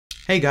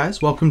Hey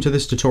guys, welcome to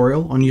this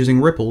tutorial on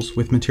using ripples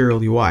with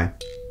MaterialUI.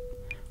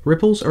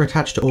 Ripples are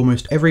attached to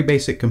almost every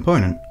basic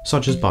component,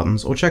 such as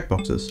buttons or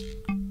checkboxes.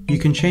 You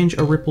can change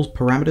a ripple's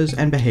parameters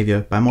and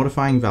behavior by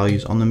modifying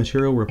values on the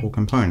material ripple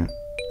component.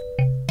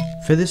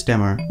 For this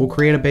demo, we'll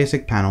create a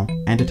basic panel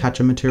and attach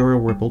a material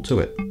ripple to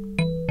it.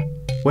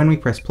 When we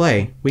press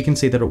play, we can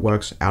see that it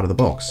works out of the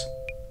box.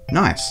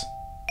 Nice!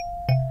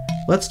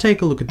 Let's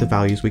take a look at the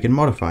values we can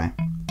modify.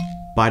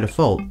 By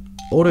default,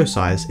 auto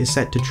size is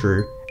set to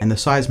true and the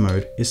size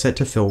mode is set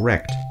to fill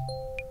rect.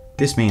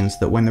 This means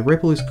that when the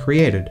ripple is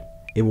created,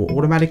 it will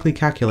automatically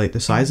calculate the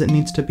size it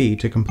needs to be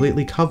to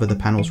completely cover the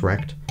panel's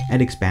rect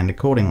and expand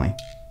accordingly.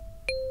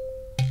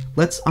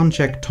 Let's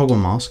uncheck toggle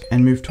mask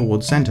and move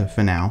towards center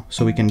for now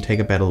so we can take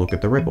a better look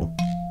at the ripple.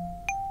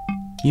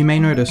 You may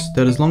notice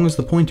that as long as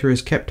the pointer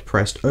is kept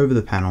pressed over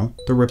the panel,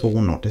 the ripple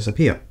will not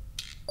disappear.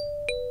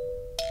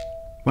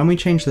 When we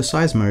change the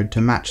size mode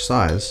to match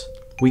size,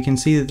 we can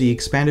see that the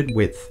expanded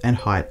width and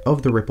height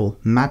of the ripple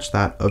match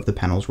that of the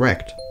panel's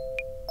rect.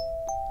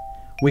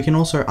 We can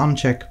also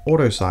uncheck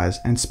auto size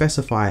and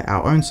specify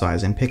our own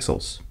size in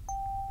pixels.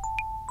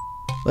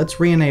 Let's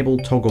re-enable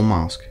toggle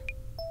mask.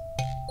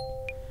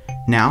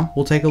 Now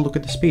we'll take a look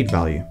at the speed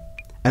value.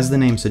 As the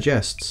name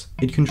suggests,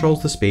 it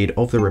controls the speed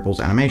of the ripple's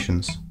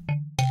animations.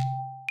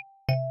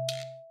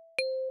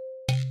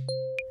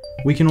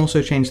 We can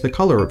also change the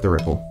color of the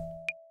ripple.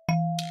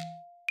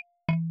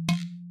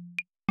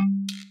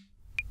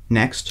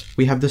 Next,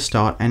 we have the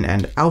start and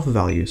end alpha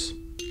values.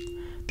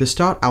 The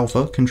start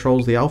alpha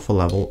controls the alpha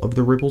level of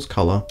the ripple's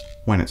color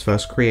when it's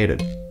first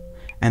created,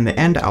 and the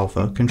end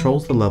alpha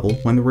controls the level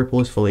when the ripple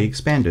is fully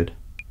expanded.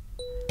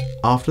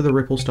 After the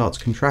ripple starts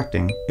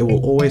contracting, it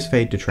will always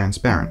fade to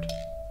transparent.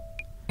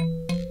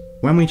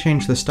 When we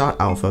change the start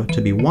alpha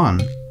to be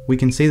 1, we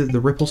can see that the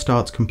ripple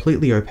starts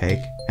completely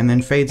opaque and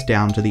then fades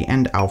down to the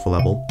end alpha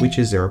level, which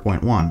is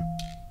 0.1.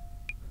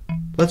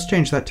 Let's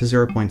change that to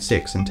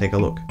 0.6 and take a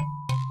look.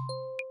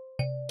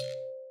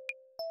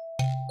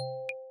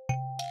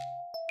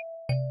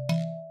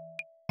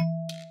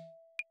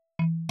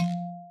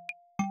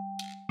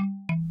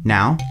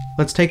 Now,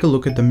 let's take a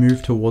look at the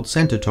move towards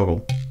center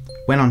toggle.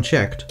 When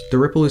unchecked, the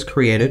ripple is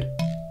created,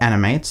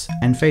 animates,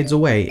 and fades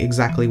away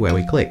exactly where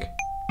we click.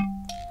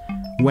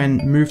 When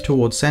move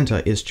towards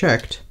center is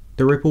checked,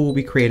 the ripple will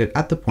be created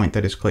at the point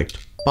that is clicked,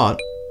 but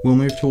will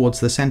move towards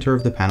the center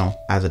of the panel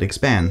as it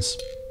expands.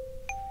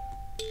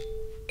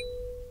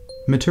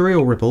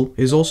 Material ripple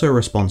is also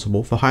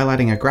responsible for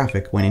highlighting a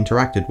graphic when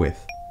interacted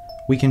with.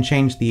 We can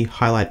change the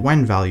highlight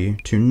when value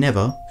to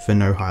never for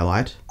no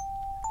highlight,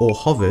 or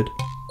hovered,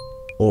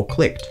 or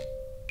clicked.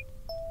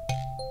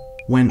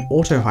 When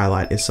auto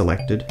highlight is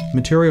selected,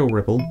 Material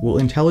Ripple will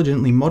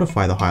intelligently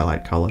modify the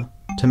highlight color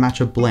to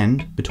match a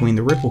blend between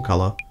the ripple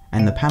color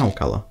and the panel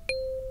color.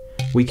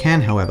 We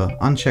can, however,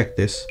 uncheck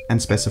this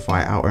and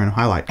specify our own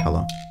highlight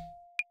color.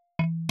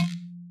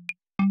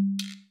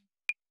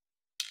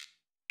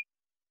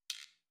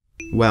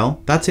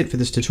 Well, that's it for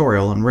this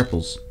tutorial on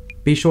ripples.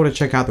 Be sure to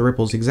check out the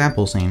ripples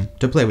example scene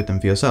to play with them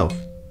for yourself.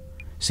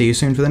 See you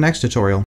soon for the next tutorial.